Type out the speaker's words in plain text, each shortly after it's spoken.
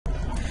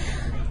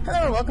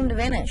Hello, welcome to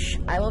Vanish.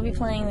 I will be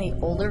playing the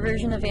older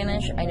version of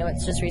Vanish. I know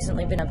it's just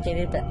recently been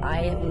updated, but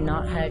I have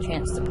not had a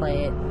chance to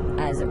play it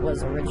as it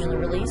was originally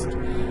released.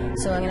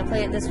 So I'm going to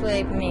play it this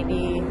way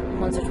maybe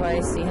once or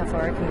twice, see how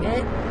far I can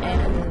get,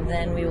 and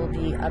then we will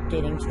be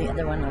updating to the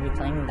other one. I'll be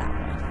playing that one.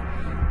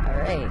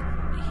 Alright,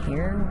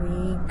 here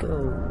we go.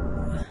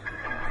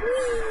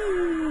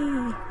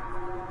 Whee!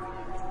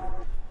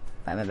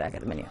 Why am I back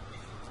at the menu?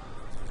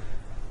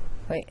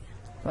 Wait,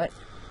 what?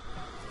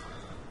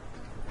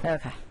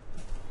 Okay.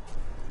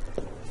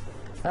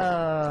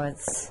 Oh,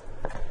 it's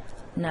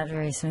not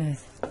very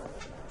smooth.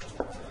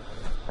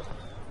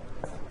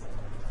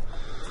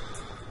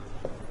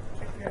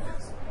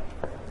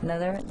 No,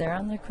 they're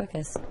on their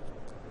quickest.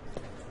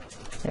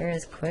 They're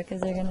as quick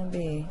as they're gonna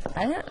be.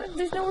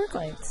 There's no work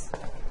lights.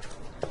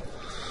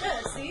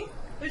 Yeah, see?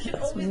 There should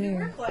always be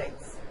work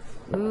lights.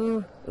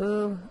 Ooh.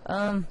 Did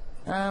you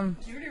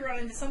already run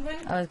into something?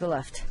 Let's go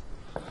left.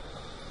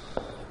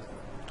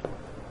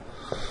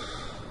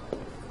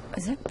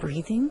 Is that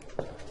breathing?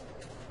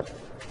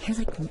 I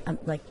hear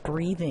like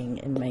breathing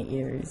in my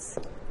ears.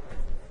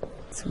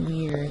 It's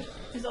weird.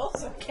 There's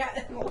also a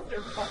cat in the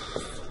litter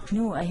box.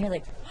 No, I hear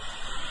like.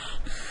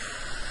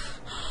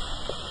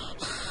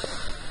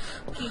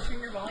 Can you turn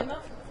your volume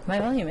up? My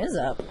volume is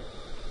up.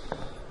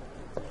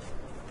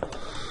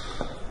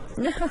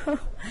 No,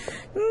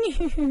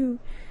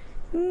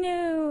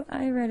 no,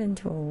 I ran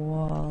into a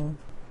wall.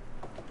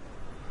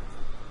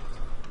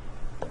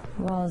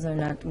 Walls are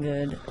not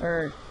good.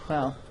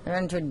 Well, I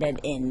ran into a dead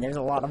end. There's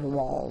a lot of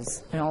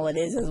walls. And all it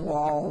is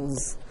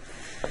walls.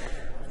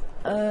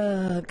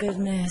 Oh,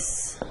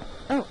 goodness.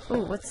 Oh,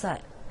 what's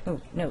that? Oh,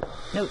 no.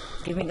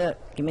 Give me the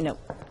note.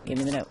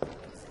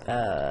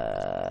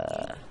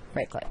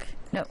 Right click.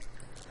 No.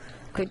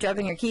 Quit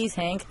dropping your keys,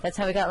 Hank. That's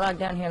how we got locked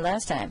down here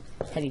last time.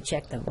 Have you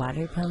checked the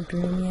water pump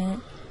room yet?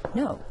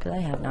 No, because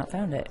I have not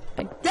found it.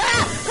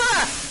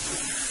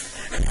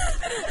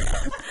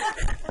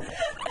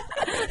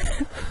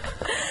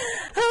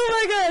 Oh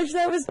my gosh,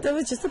 that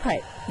was just a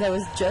pipe. That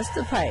was just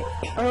a pipe.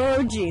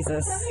 Oh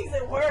Jesus. That makes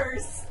it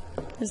worse.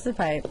 Just a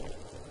pipe.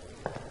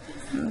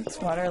 It's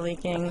water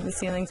leaking. The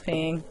ceiling's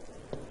peeing.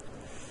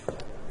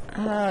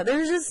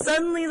 There's just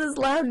suddenly this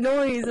loud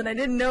noise, and I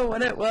didn't know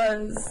what it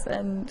was,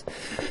 and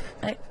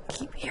I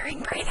keep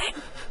hearing breathing.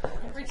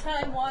 Every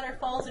time water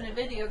falls in a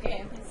video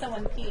game, it's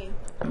someone peeing.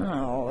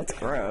 Oh, that's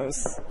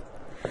gross.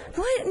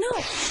 What? No.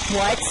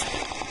 What?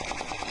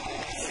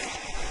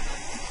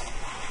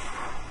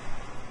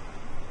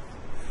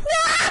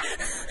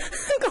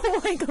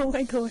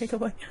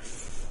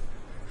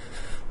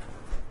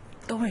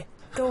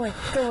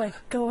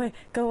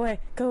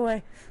 Go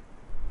away.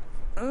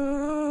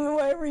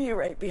 Why were you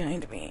right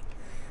behind me?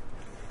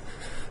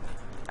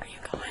 Are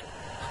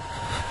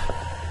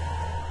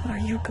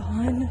you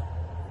gone?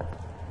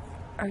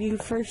 Are you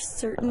for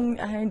certain?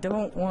 I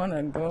don't want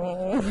to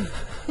go.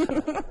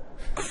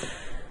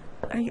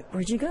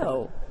 Where'd you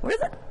go?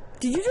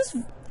 Did you just...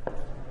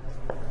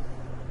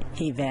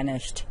 He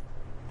vanished.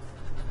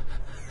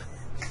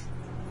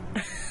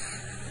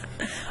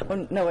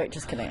 Oh, no, wait,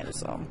 just kidding, I just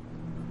saw him.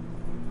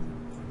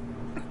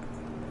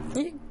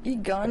 You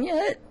gone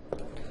yet?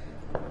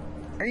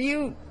 Are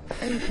you...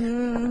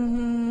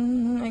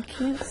 I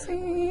can't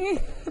see.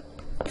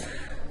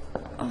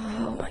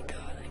 Oh my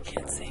god, I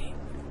can't see.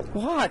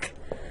 Walk!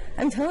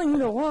 I'm telling you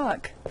to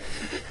walk.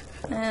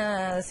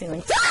 The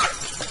ceiling.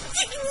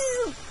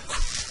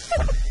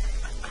 Are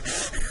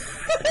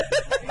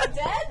you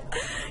dead?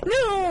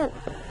 No!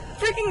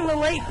 Freaking the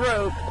light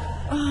broke.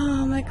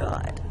 Oh my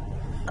god.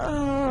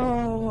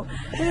 Oh,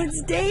 and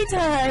it's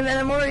daytime and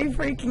I'm already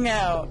freaking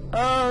out.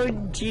 Oh,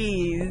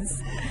 jeez.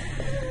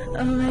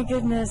 Oh my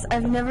goodness.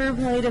 I've never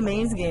played a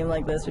maze game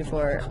like this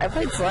before. I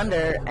played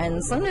Slender,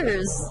 and Slender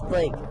is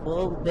like a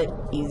little bit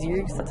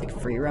easier because it's like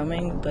free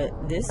roaming, but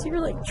this you're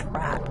like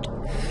trapped. Oh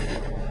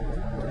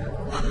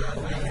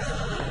my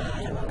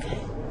god, I'm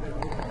okay.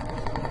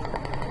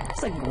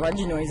 There's like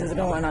grudge noises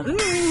going on.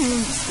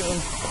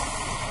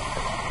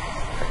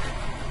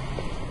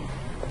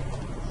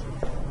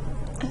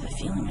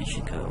 I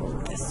should go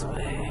this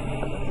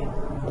way.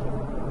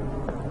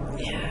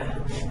 Yeah.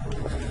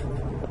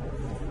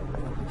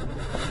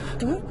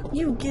 Don't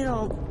you get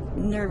all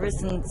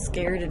nervous and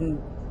scared and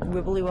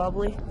wibbly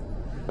wobbly?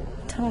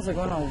 Tunnels are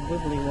going all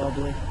wibbly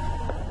wobbly.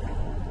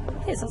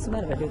 Hey, it's not so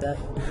bad if I do that.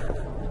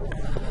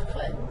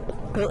 What?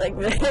 Go like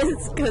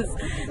this, because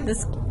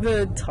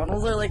the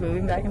tunnels are like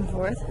moving back and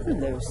forth.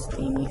 Hello,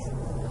 Steamy.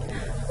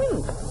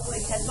 Ooh.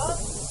 Like head bob?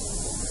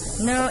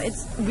 No,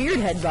 it's weird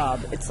head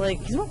bob. It's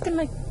like he's walking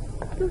like.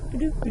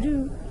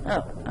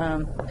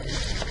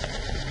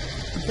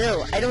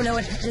 Bill, I don't know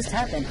what just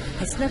happened.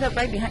 I snuck up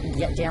right behind.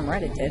 Yeah, damn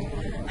right it did.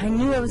 I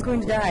knew I was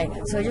going to die,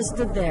 so I just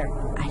stood there.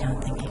 I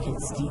don't think you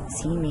could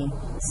see me.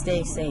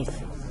 Stay safe,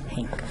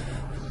 Hank.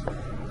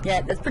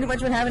 Yeah, that's pretty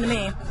much what happened to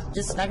me.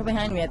 Just snuck up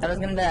behind me. I thought I was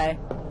going to die,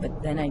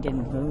 but then I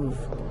didn't move,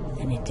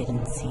 and it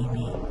didn't see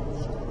me.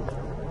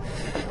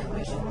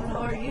 Which one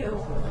are you?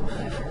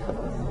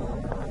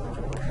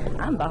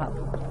 I'm Bob.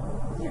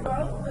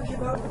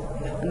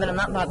 But I'm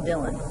not Bob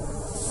Dylan.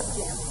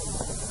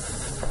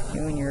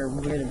 You and your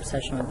weird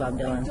obsession with Bob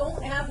Dylan. I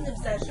don't have an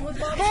obsession with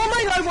Bob Dylan. Oh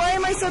my god, why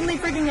am I suddenly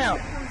freaking out?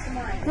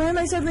 Why am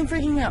I suddenly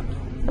freaking out?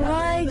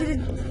 Why did it...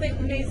 Thick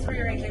mace for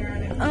your aching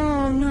around it.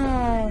 Oh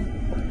no.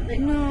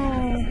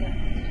 No.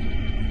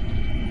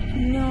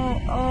 No.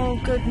 Oh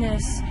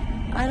goodness.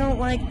 I don't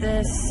like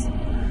this.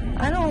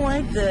 I don't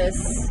like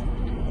this.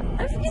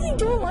 I really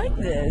don't like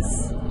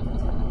this.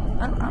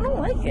 I don't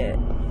like it.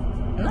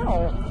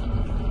 No.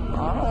 I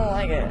don't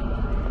like it.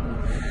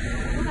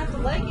 You don't have to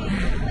like it.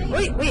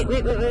 Wait.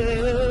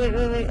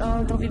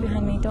 Oh, don't be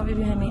behind me. Don't be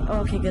behind me. Oh,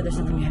 okay, good. There's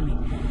something behind me.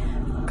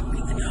 Go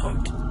get the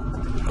note.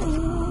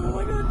 Oh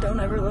my god. Don't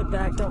ever look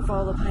back. Don't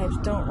follow the pipes.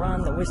 Don't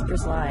run. The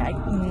whispers lie. I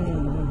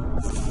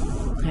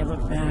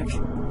look back.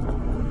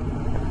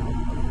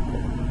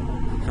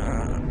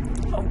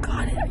 Oh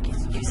god.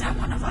 Is that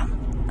one of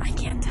them? I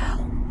can't tell.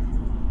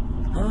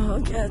 Oh,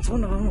 okay. It's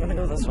one of them. I'm gonna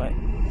go this way.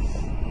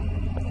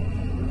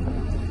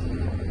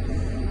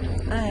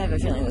 I have a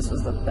feeling this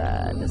was the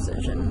bad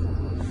decision.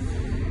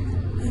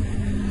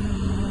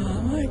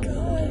 Oh my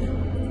god.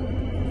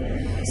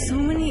 So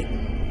many...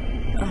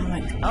 Oh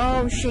my...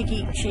 Oh,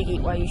 shaky.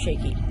 Why are you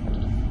shaky?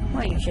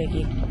 Why are you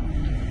shaky?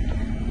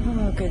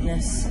 Oh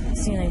goodness.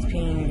 Sienna's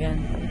peeing again.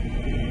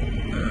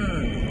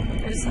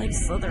 There's like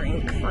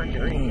slithering,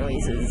 quirking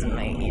noises in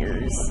my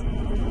ears.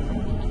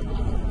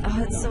 Oh,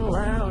 it's so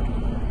loud.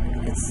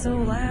 It's so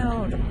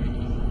loud.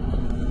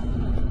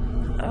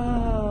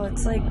 Oh,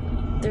 it's like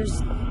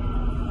there's...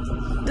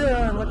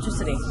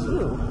 electricity.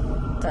 Ooh,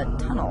 it's a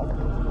tunnel.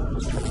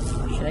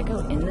 Should I go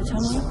in the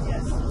tunnel?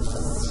 Yes.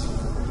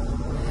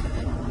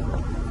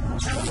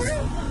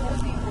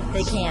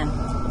 They can.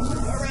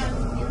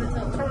 Around in the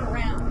tunnel. Turn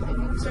around. If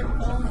you start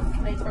falling,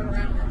 can they turn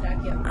around and attack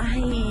you? I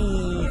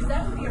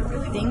That would be a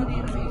really think good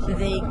animation.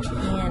 they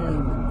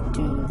can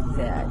do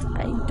that.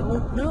 I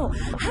don't know.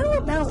 How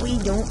about we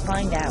don't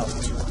find out?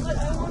 But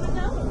I want to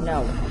know.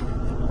 No.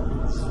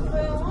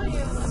 But I want you.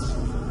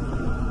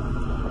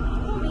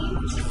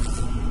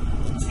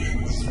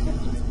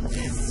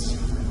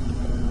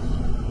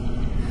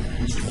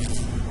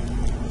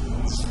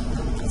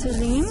 Is there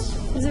lean?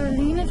 Is there a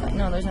lean?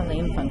 No, there's no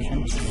lean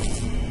function.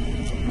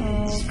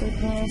 Oh,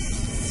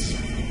 goodness.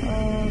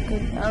 Oh,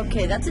 good.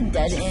 Okay, that's a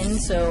dead end,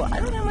 so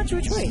I don't have much of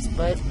a choice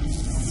but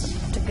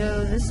to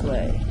go this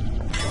way.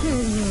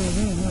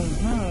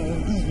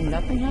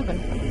 Nothing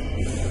happened.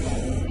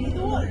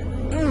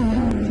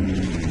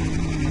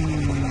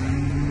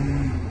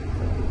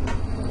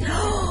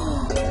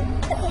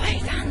 Oh, I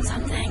found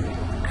something.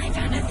 I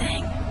found a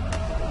thing.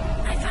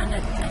 I found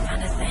a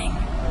thing.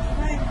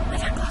 I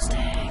found glow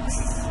sticks.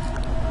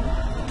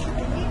 I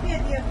hate the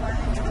idea of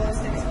finding the glow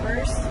sticks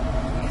first,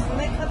 because when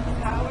they cut the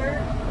power,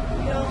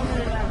 you get all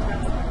limited amount of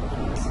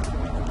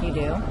time. You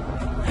do?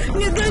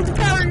 The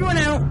power went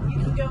out. You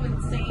can go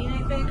insane, I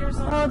think, or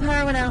something. Oh, the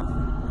power went out.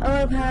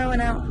 Oh, the power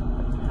went out.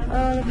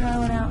 Oh, the power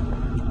went out.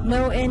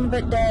 No end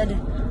but dead.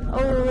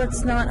 Oh,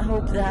 let's not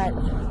hope that.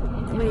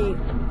 Wait.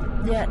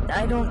 Yeah,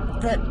 I don't...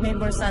 That made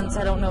more sense.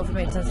 I don't know if it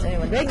made sense to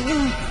anyone.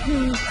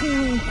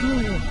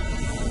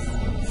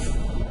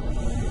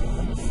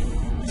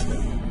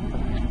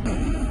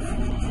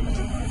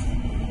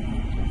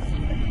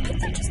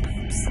 Pipes are just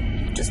pipes.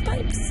 Just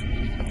pipes.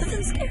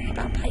 Nothing scary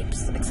about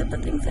pipes, except the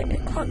things that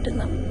get clogged in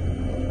them.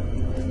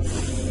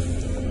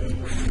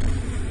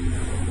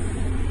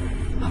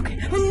 Okay.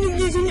 No,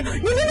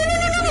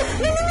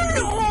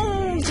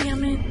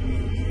 damn it.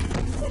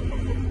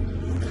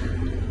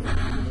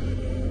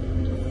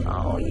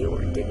 Oh, you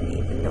didn't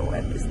even know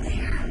I was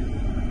there.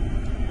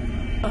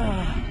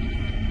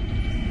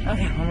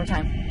 Okay, one more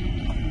time.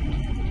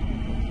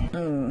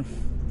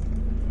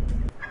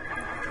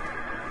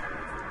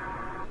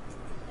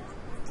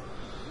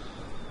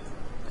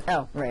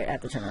 Oh, right, I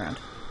have to turn around.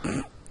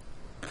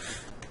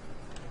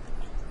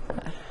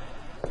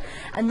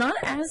 I'm not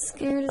as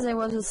scared as I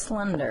was with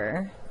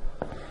Slender.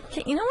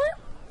 Okay, you know what?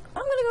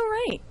 I'm gonna go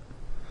right.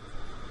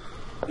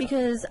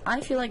 Because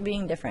I feel like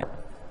being different.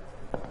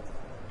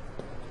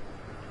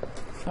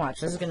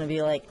 Watch, this is gonna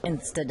be like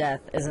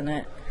insta-death, isn't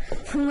it?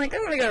 I'm like,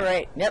 I'm gonna go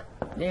right. Yep,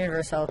 the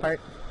universe fell apart.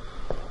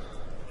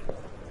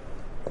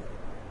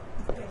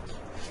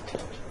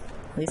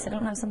 At least I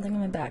don't have something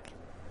in my back.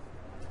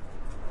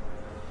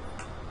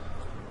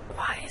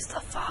 Why is the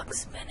fog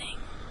spinning?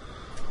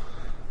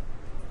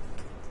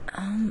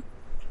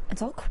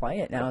 It's all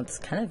quiet now. It's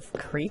kind of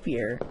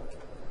creepier.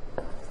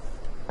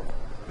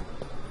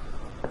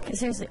 Okay,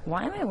 seriously,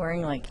 why am I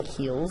wearing, like,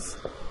 heels?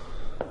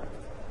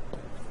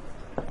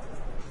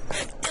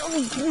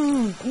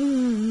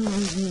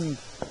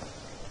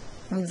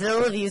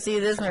 Until if you see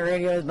this, my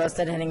radio is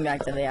busted, heading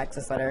back to the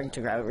access letter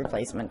to grab a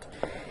replacement.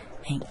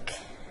 Hank.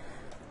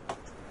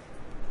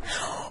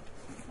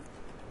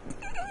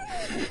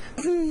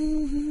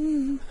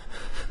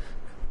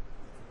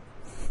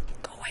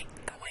 Go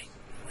away.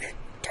 Weird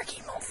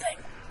turkey mole thing.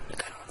 You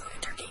gotta look like a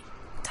turkey.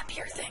 It's up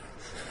here thing.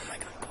 Oh my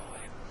god, go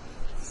away.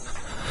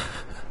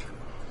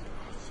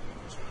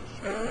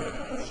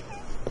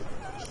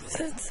 Is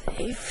it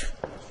safe?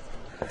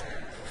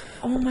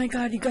 my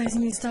god, you guys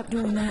need to stop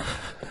doing that.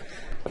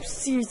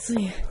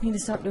 Seriously, need to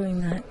stop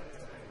doing that.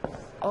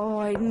 Oh,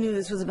 I knew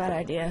this was a bad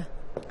idea.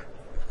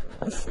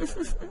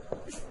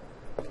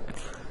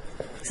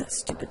 That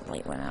stupid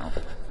light went out.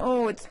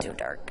 Oh, it's too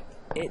dark.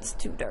 It's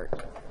too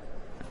dark.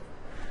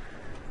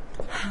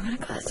 I'm gonna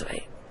go this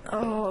way.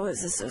 Oh,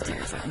 this is so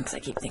terrifying because I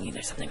keep thinking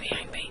there's something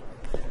behind me.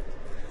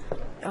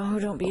 Oh,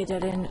 don't be a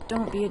dead end.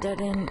 Don't be a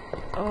dead end.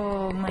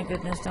 Oh my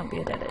goodness, don't be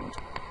a dead end.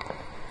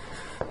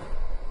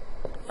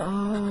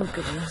 Oh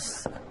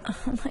goodness.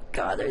 Oh my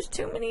god, there's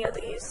too many of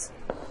these.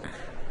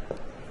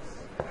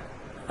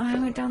 I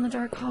went down the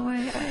dark hallway. I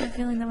had a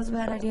feeling that was a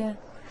bad idea.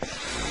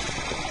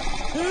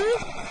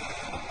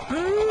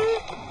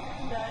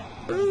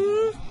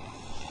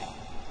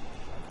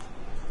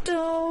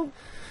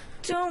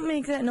 Don't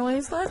make that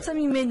noise. Last time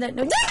you made that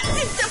noise.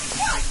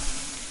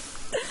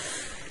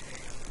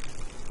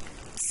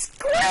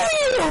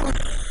 Scream!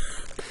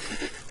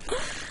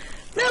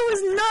 That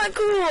was not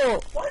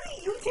cool. Why do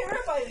you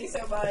terrify me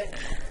so much?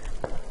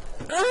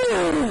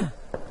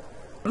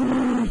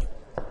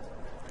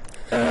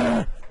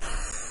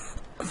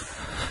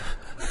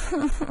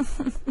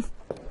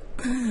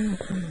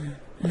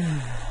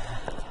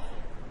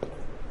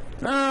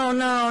 Oh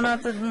no,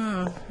 not the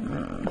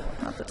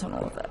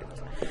tunnel effect.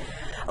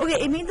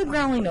 Okay, it made the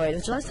growling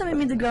noise. The last time I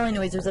made the growling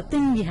noise, there was a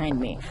thing behind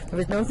me. There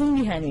was no thing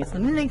behind me. So the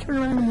minute I turn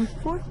around and move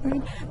forward,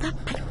 the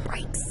pipe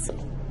breaks.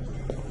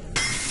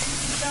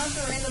 Sounds a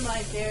random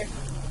light there.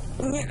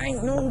 Yeah, I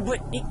know, but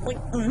it,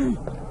 like,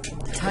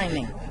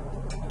 timing.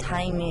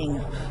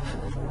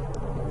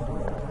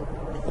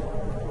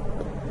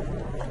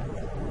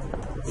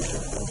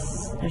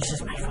 It's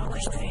just my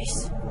focused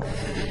face.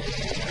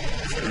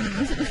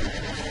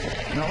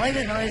 I don't like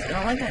that noise. I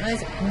don't like that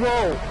noise.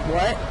 Whoa!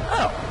 What?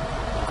 Oh,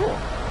 cool.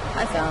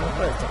 I found the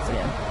glow sticks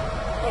again.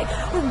 Hey.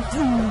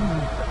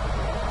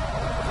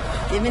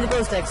 Give me the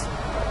glow sticks.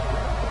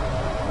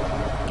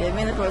 Give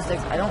me the glow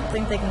sticks. I don't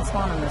think they can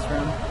spawn in this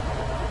room.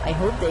 I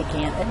hope they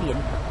can't. That'd be a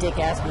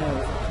dick-ass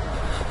move.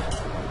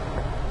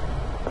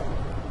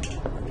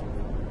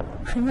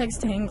 I'm like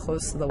staying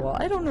close to the wall.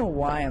 I don't know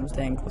why I'm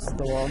staying close to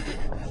the wall.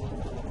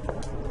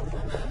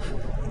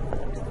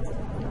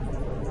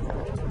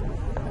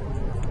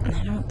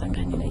 I don't think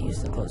I need to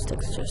use the glow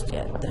sticks just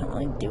yet. They don't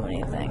really do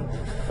anything.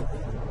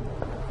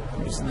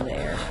 They're just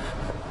there.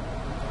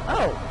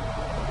 Oh!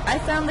 I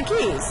found the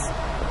keys!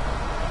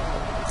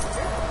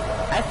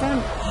 I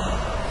found...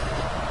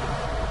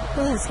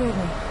 Oh, that scared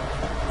me.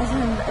 I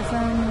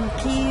found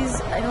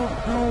keys. I don't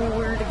know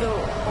where to go.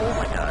 Oh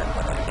my god,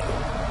 what do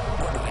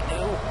I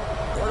do?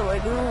 What do I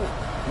do?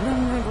 I'm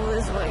gonna go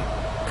this way.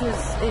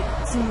 Because it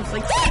seems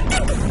like...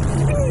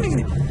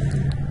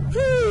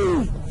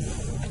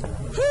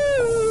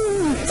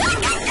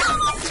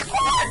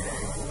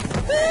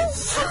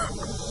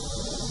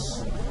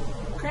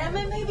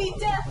 Grandma may be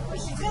deaf, but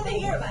she's gonna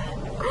hear that.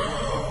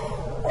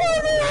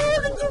 Where the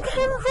hell did you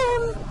come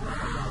from?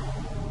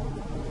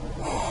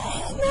 Oh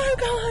my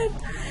god.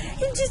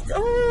 It just...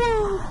 Oh.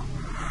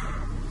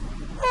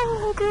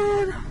 Oh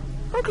god.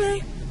 Okay.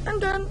 I'm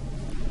done.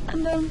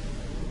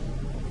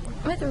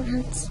 My throat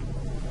hurts.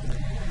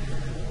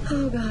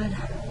 Oh god.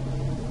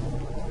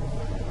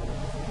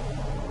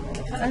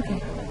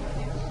 Okay.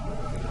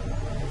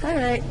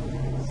 Alright.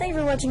 Thank you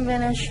for watching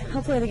Vanish.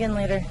 I'll play it again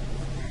later.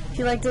 If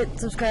you liked it,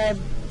 subscribe,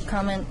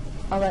 comment,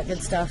 all that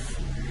good stuff.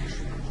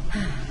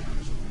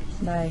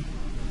 Bye.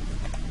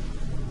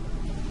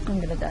 I'm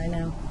gonna die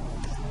now.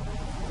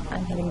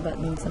 I'm hitting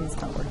buttons and it's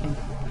not working.